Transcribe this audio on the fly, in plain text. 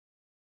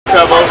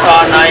travels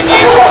are 9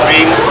 years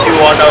brings you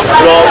on a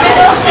vlog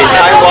in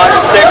Taiwan's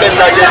second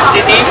largest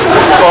city,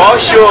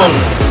 Kaohsiung.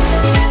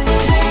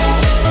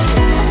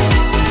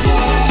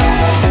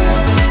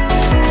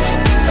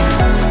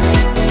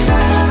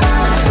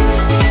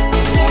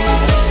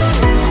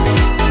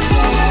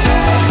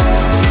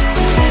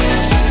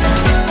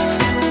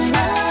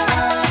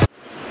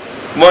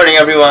 Morning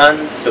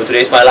everyone. So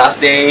today is my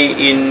last day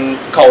in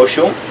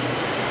Kaohsiung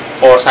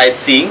for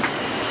sightseeing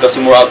because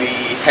tomorrow I'll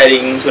be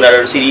heading to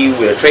another city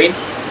with a train.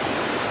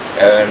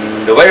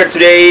 And the weather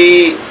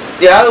today,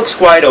 yeah, looks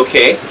quite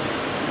okay.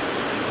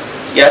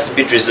 Yes, a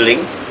bit drizzling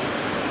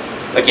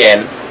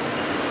again.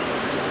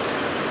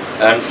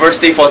 And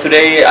first thing for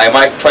today, I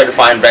might try to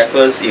find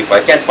breakfast. If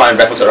I can't find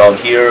breakfast around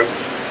here,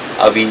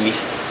 I'll be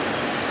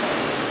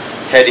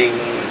heading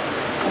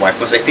for my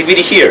first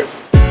activity here.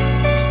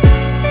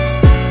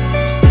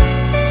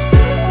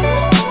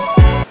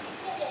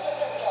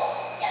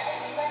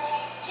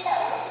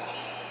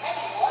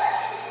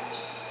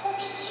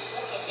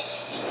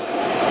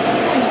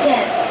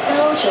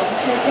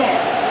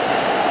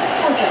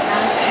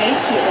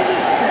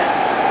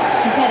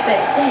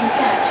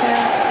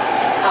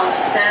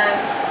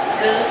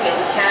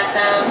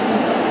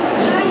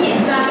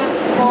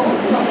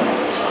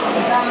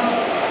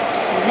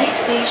 The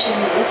next station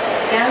is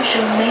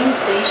Kaohsiung Main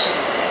Station.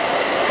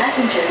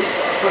 Passengers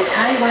for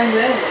Taiwan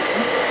Railway,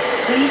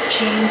 please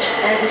change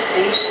at the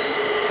station.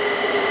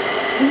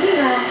 次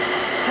は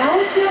カ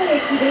オシュン駅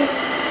です。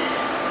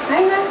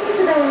台湾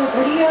鉄道を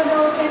ご利用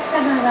のお客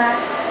様は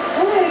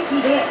当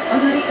駅でお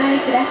乗り換え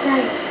くださ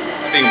い。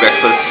 Having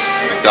breakfast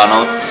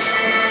McDonald's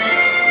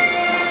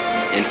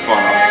in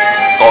front of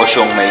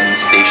Kaohsiung Main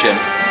Station.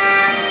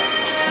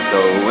 So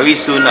very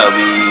soon I'll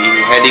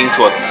be heading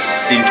towards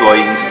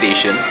Sinjuoying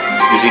Station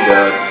using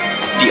the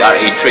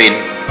DRA train.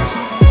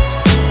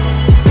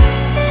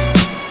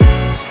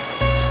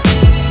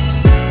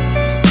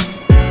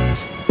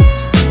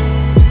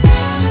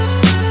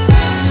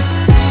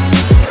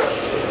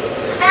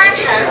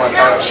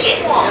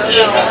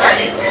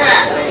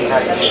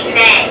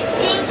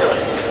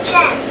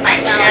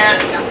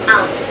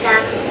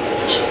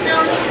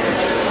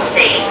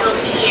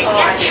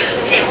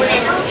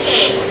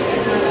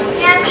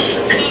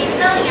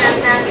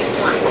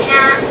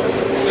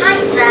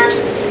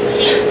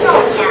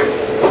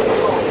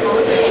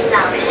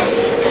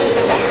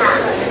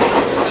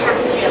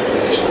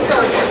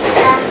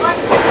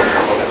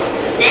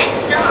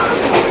 Next stop,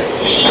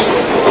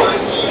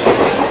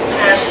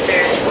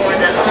 passengers for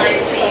the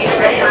high-speed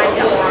rail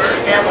or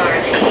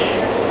LRT,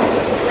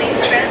 please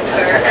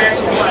transfer at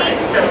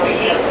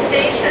Kaohsiung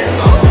Station.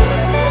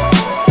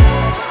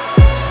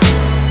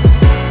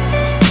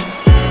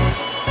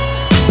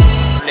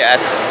 At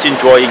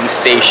Sinjuoying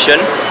Station,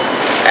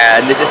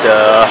 and this is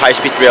the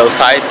high-speed rail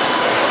side,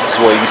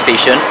 Sinjuoying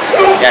Station,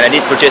 and I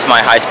need to purchase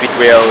my high-speed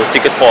rail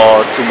ticket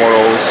for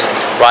tomorrow's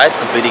ride,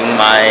 completing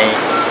my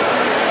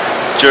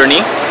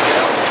journey.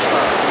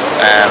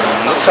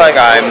 And looks like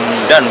I'm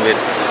done with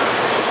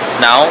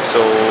now,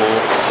 so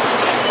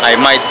I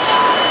might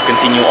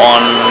continue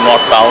on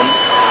northbound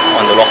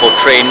on the local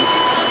train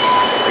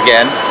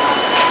again.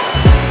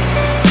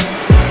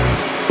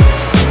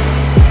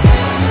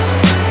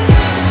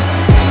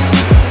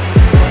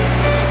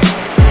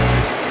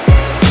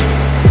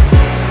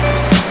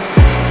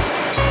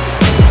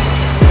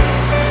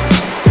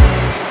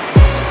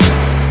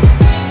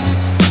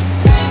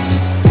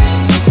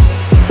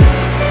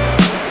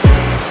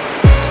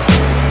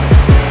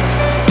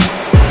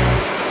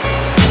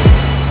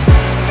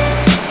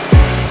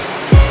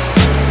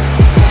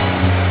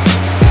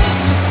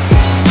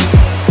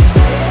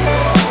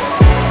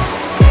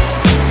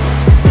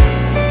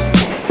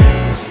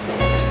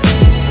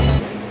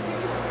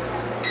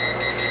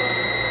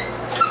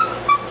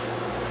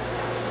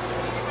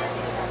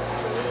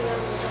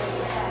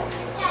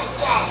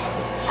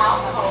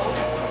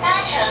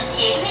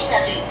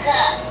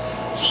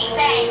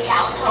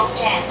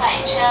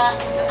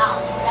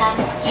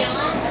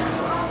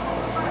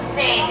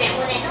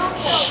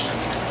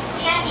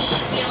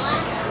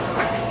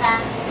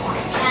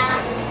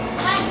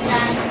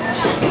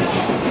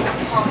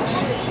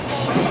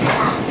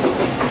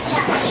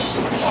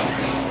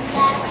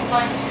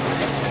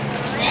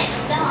 Next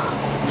stop,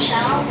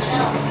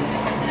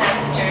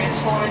 passengers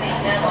for the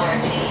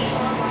LRT,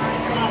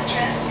 please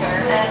transfer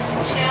at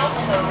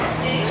Kaohsiung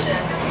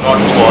Station.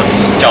 North towards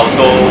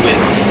Jiaotou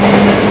with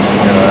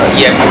the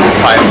EMU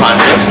 500.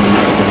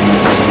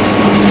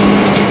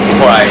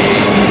 Before I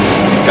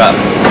got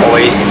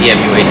always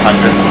EMU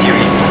 800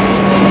 series,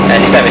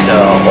 and this time it's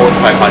the old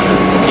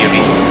 500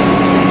 series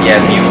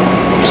EMU,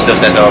 which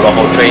serves as a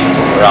local trains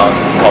around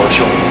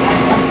Kaohsiung.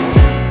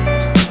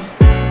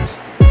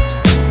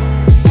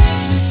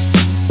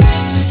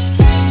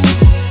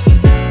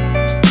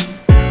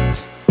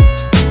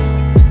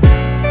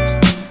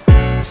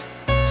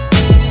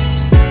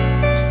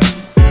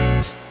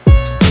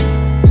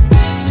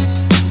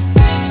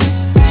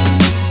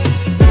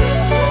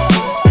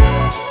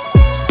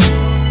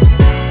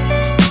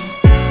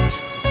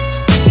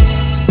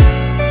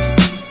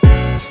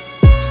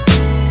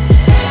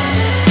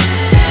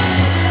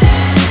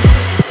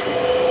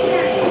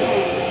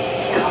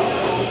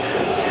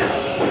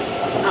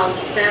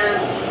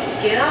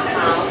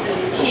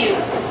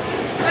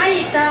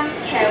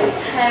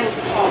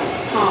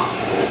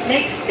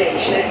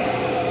 station,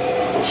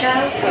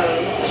 Chao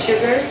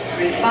Sugar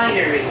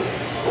Refinery.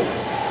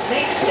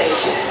 Next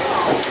station,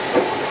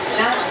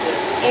 Naphtha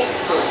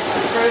Export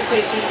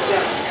Processing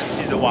Zone.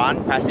 Season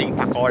 1, passing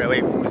Takao Railway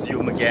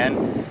Museum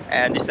again,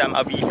 and this time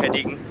I'll be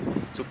heading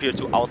to Pier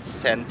 2 Out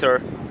Center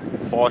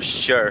for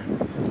sure,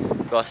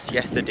 because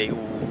yesterday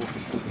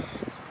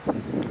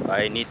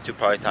I need to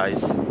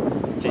prioritize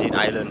Jeju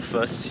Island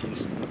first,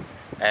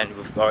 and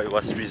before it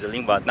was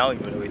drizzling, but now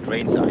even though it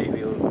rains I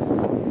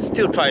will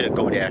still try to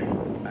go there.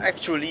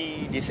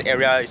 Actually this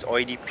area is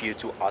already Pier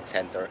 2 Art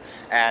Center,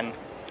 and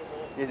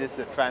this is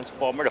the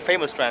transformer, the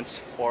famous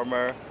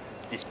transformer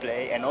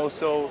display, and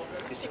also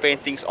you see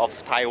paintings of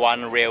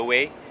Taiwan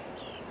Railway,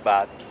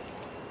 but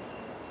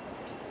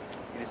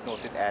it is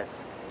noted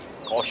as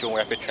Kaohsiung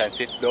Rapid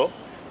Transit though.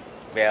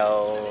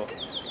 Well,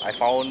 I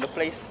found the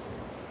place.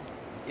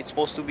 It's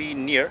supposed to be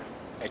near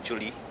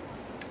actually.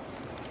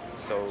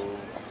 So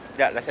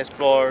yeah, let's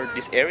explore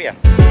this area.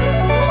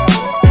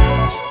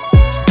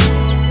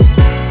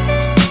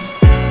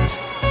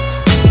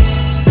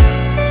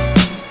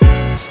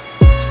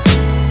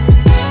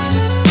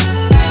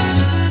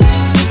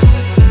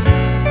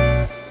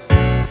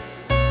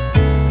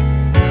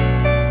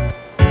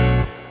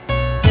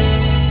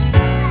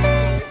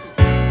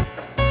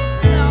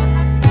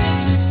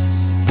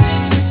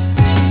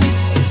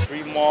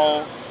 3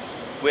 mall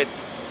with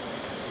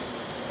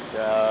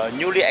the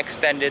newly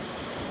extended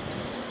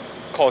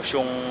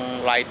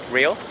Kaohsiung light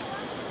rail.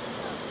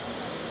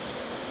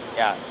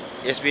 Yeah,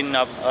 it's been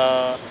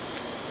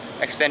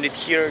extended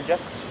here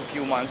just a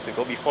few months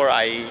ago. Before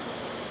in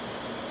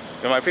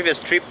my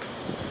previous trip,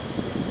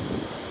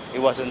 it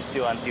wasn't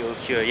still until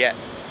here yet,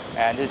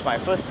 and this is my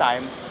first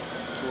time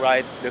to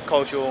ride the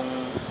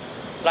Kaohsiung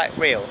light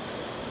rail.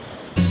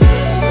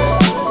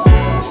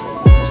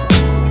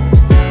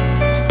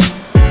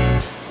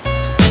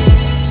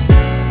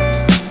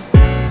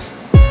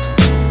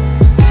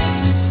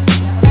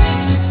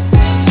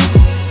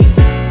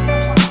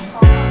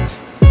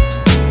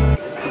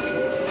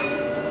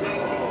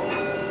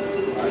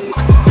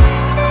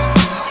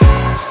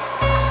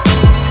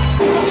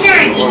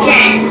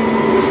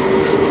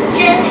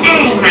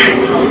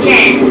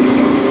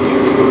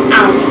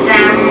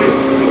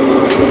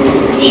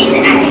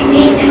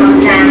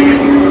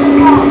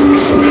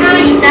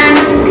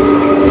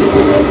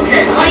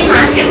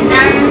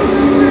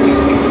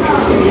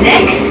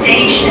 Next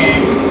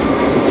station,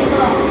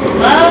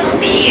 Love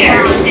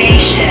Pier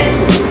Station.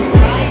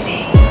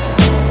 Arriving.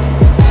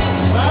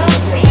 Love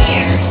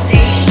Pier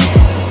Station.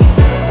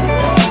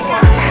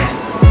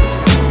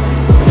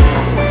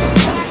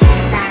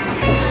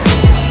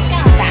 到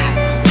达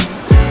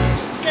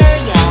歌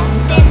咏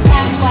電三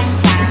關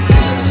站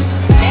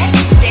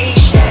Next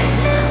station,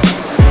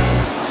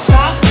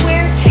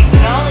 Software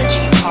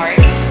Technology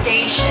Park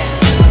Station.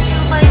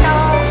 去到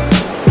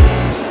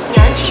楊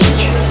天橋先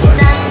生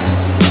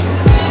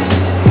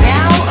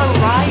Now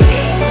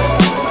arriving,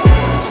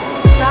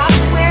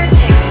 Software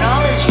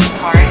Technology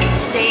Park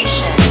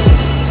Station,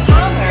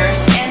 Commerce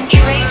and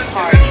Trade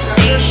Park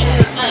Station.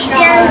 即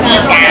將抵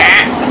達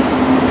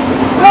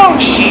夢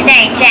時代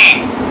站，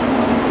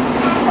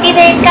呢邊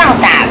到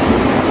達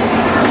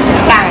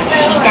夢時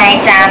代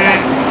站，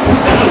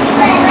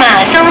馬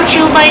上就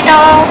會到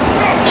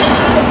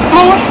夢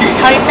時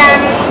代站。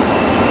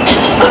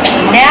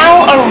Now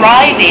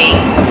arriving,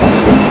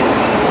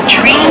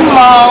 Dream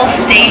Mall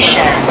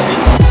Station.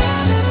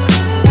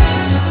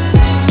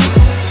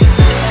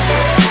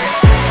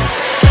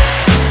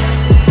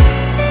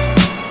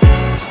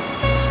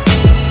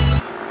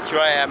 Here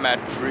I am at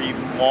Dream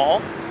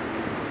Mall,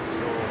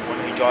 so I'm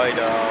gonna enjoy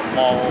the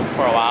mall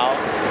for a while.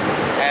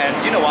 And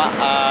you know what?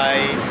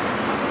 I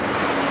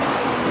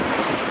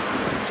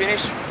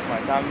finished my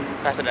time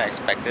faster than I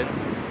expected.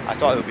 I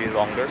thought it would be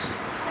longer.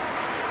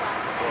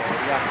 So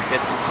yeah,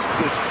 it's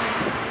good.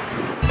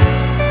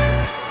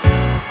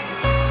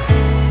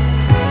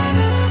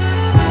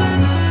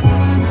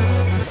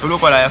 So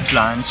look what I have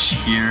lunch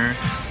here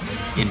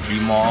in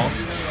Dream Mall.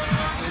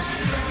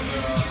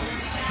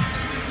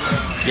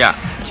 Yeah,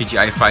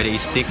 TGI Friday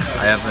stick.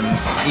 I haven't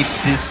eaten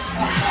this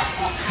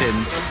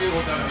since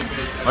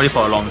already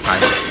for a long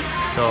time.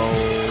 So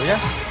yeah,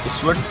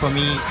 it's worth for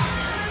me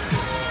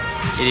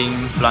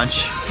eating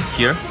lunch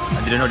here.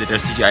 I didn't know that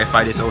there's TGI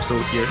Fridays also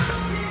here.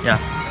 Yeah,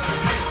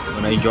 I'm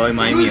gonna enjoy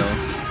my meal.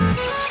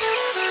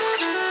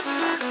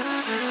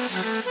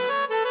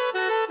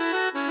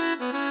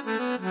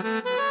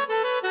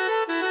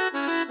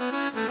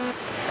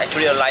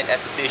 Actually a light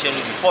at the station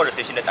before the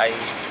station that I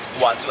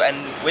want to, and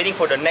waiting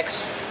for the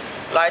next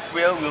light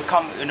rail will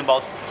come in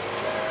about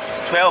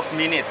 12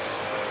 minutes.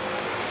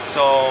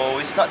 So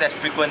it's not that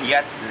frequent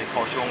yet, the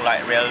Kaohsiung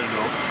light rail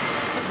though.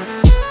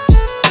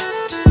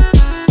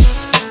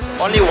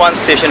 Only one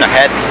station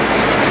ahead,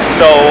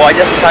 so I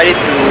just decided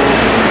to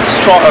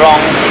stroll along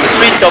the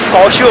streets of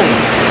Kaohsiung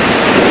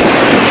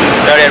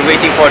rather than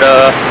waiting for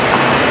the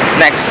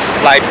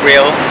next light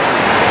rail,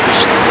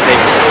 which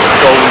takes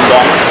so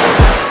long.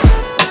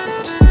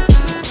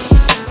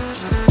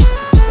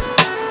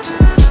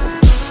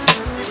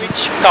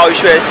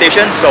 Kaohsiung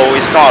station, so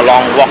it's not a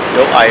long walk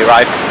though. I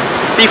arrived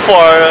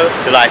before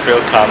the light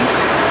rail comes.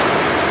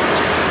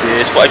 So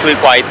it's actually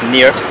quite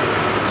near.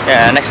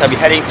 And next I'll be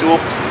heading to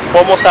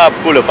Formosa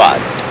Boulevard.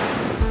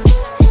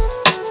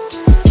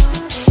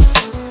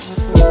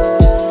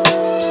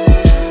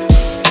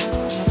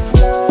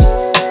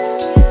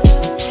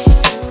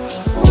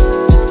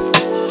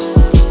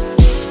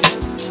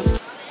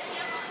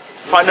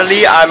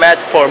 Finally, I'm at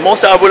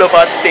Formosa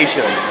Boulevard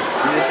station.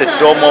 This is the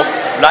Dome of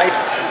Light.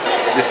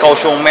 This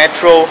Kaohsiung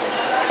Metro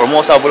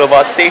Formosa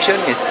Boulevard station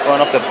is one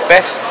of the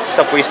best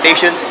subway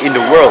stations in the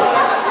world.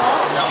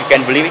 You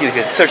can believe it, you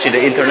can search in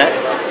the internet.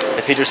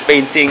 It features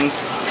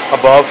paintings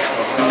above.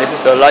 And this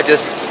is the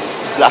largest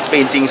glass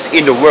paintings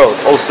in the world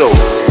also.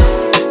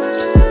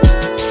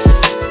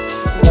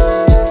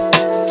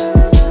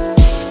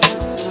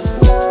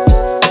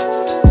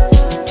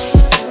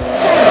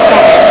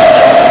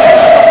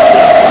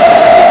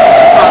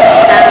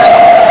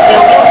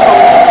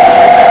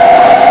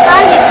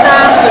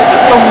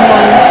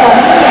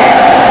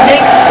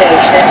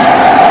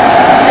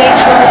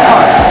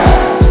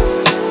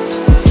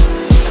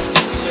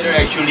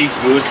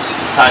 Good,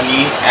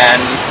 sunny,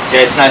 and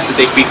yeah, it's nice to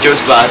take pictures,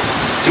 but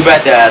too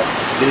bad that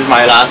this is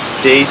my last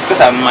day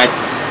because I might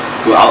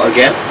go out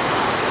again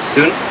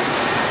soon,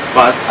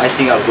 but I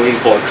think I'm going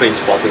for train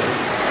spotting.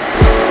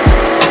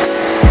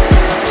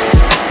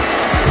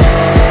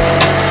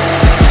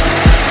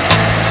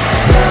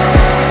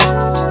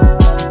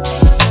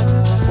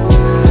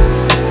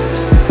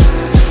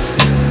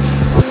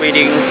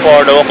 Waiting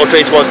for the local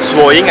train towards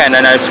Kaohsiung, and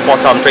then I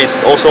spot some trains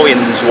also in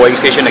Kaohsiung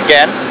station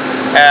again.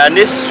 And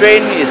this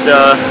train is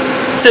a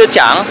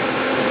Zhejiang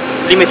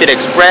Limited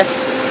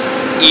Express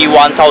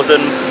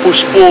E1000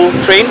 push-pull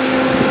train.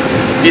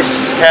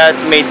 This had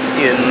made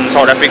in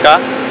South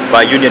Africa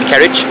by Union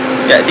Carriage.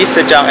 Yeah, this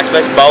Zhejiang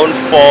Express bound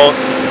for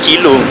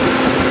Keelung.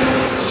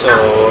 So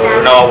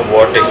now I'm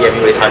board the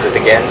EMU 800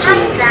 again to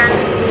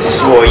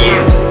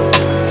Kaohsiung.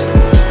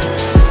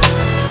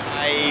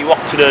 I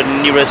walked to the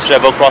nearest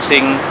level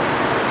crossing,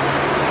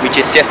 which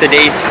is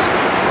yesterday's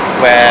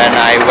when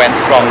I went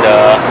from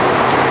the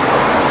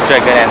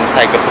Dragon and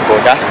Tiger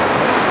Pagoda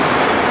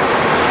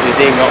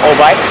using an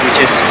O-bike, which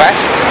is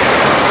fast,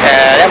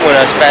 and I'm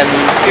gonna spend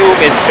a few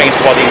minutes train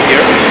spotting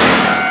here.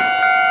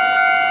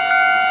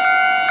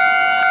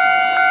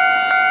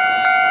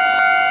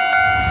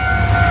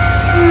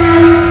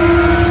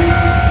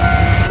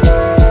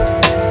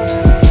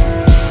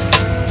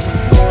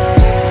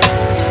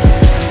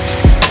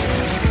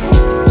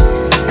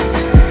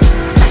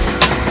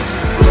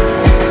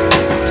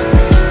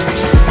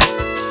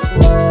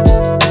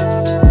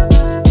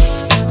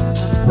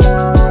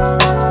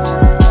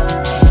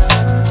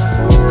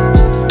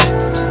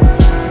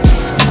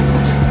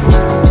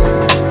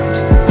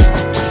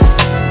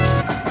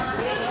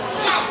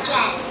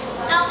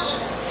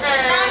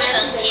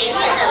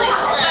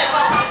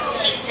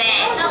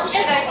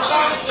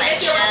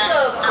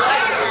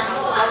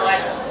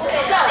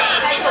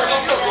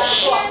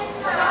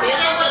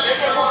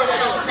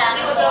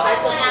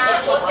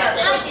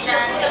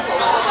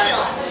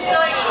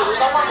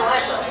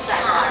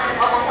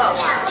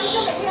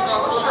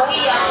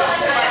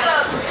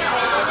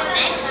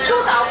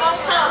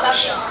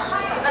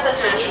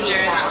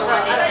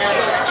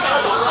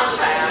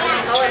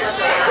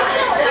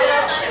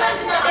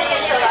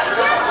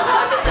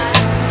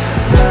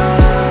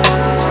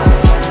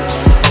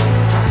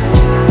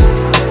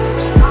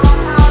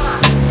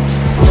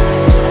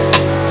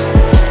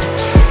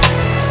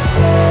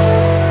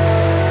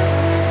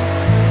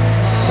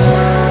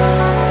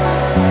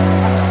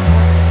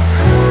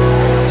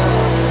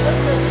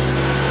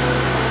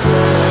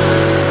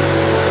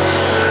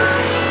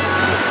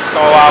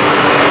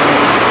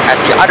 At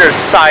the other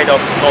side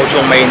of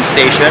Kaohsiung main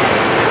station,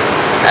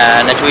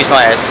 and actually it's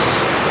not as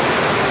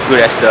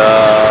good as the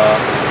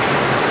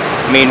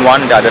main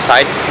one, the other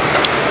side.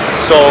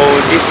 So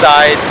this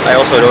side I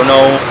also don't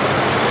know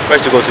where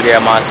to go to the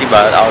MRT,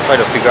 but I'll try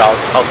to figure out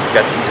how to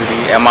get into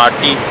the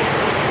MRT,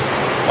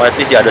 or at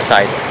least the other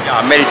side. Yeah,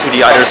 I made it to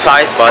the other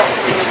side, but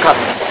it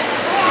cuts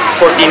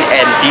 14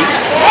 NT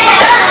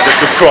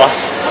just to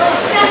cross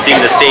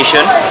the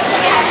station.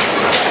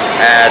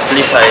 At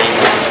least I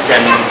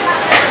can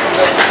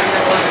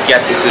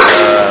get into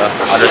the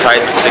other side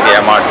to take the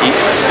MRT.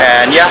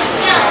 And yeah,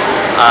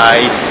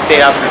 I stayed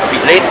up a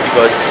bit late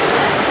because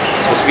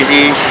I was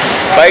busy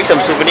buying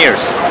some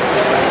souvenirs.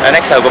 And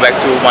next I'll go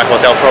back to my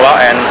hotel for a while,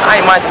 and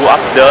I might go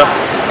up the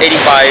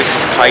 85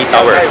 Sky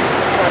Tower,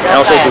 and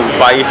also to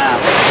buy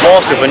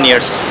more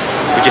souvenirs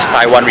which is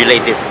Taiwan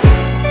related.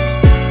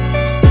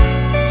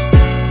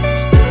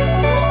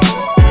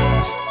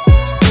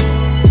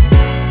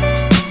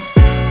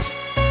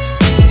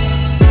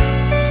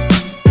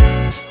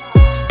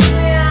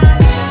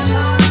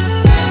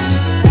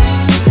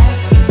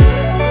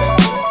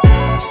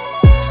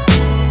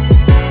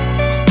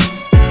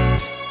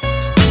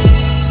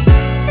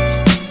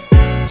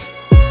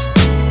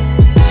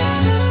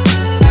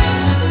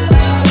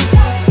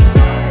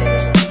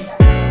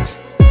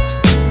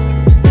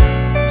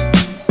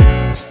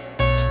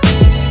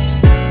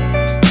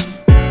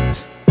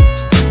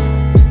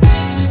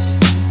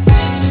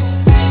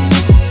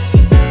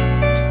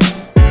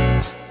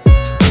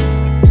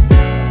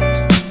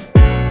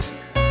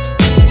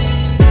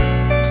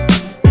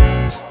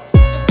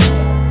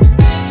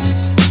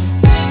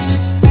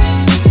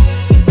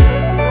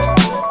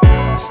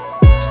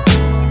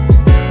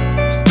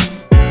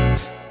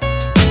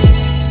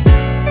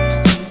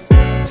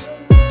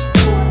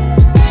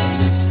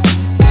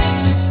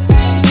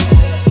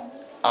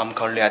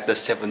 currently at the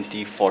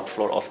 74th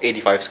floor of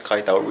 85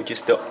 Sky Tower, which is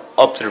the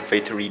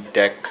observatory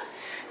deck,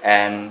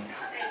 and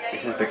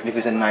this is a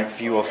magnificent night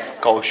view of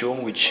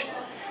Kaohsiung, which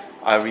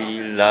I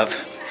really love.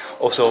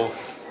 Also,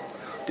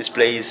 this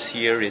place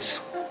here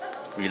is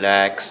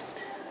relaxed,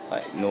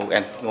 like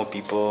no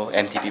people,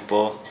 empty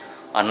people,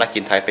 unlike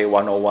in Taipei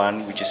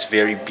 101, which is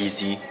very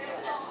busy.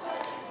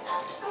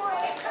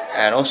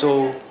 And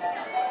also,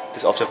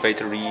 this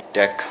observatory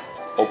deck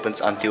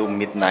opens until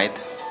midnight,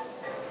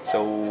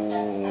 so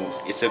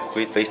it's a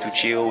great place to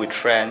chill with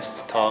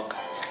friends, to talk.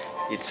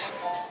 It's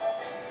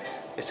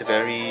a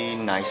very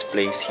nice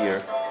place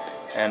here,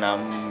 and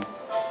I'm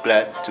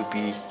glad to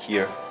be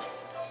here.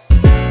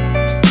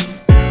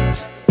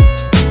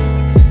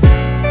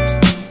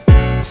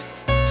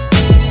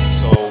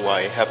 So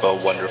I have a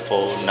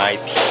wonderful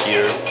night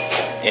here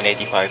in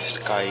 85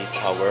 Sky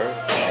Tower,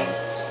 and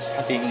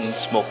having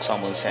smoked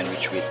salmon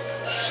sandwich with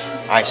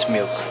ice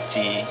milk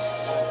tea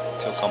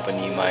to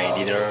accompany my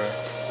dinner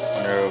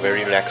on a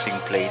very relaxing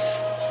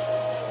place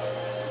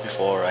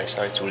before I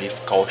start to leave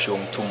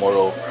Kaohsiung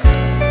tomorrow.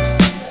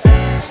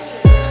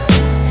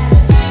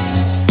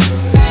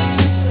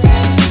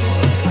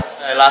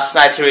 Last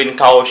night here in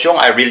Kaohsiung,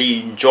 I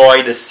really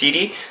enjoyed the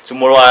city.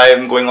 Tomorrow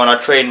I'm going on a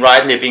train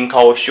ride leaving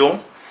Kaohsiung.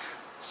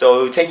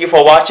 So thank you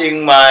for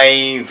watching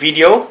my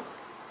video.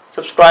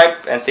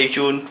 Subscribe and stay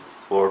tuned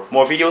for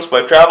more videos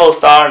by Travel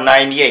Star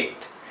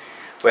 98.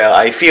 Well,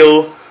 I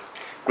feel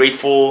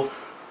grateful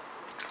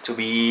to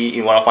be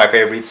in one of my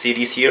favorite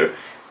cities here,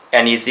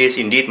 and it is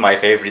indeed my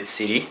favorite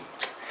city.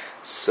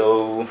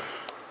 So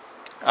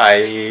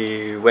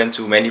I went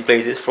to many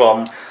places,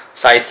 from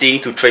sightseeing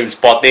to train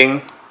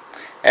spotting,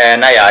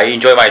 and I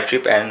enjoy my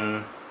trip,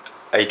 and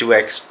I do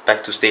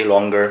expect to stay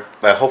longer,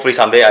 but hopefully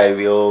someday I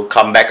will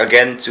come back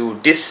again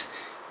to this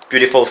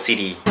beautiful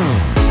city.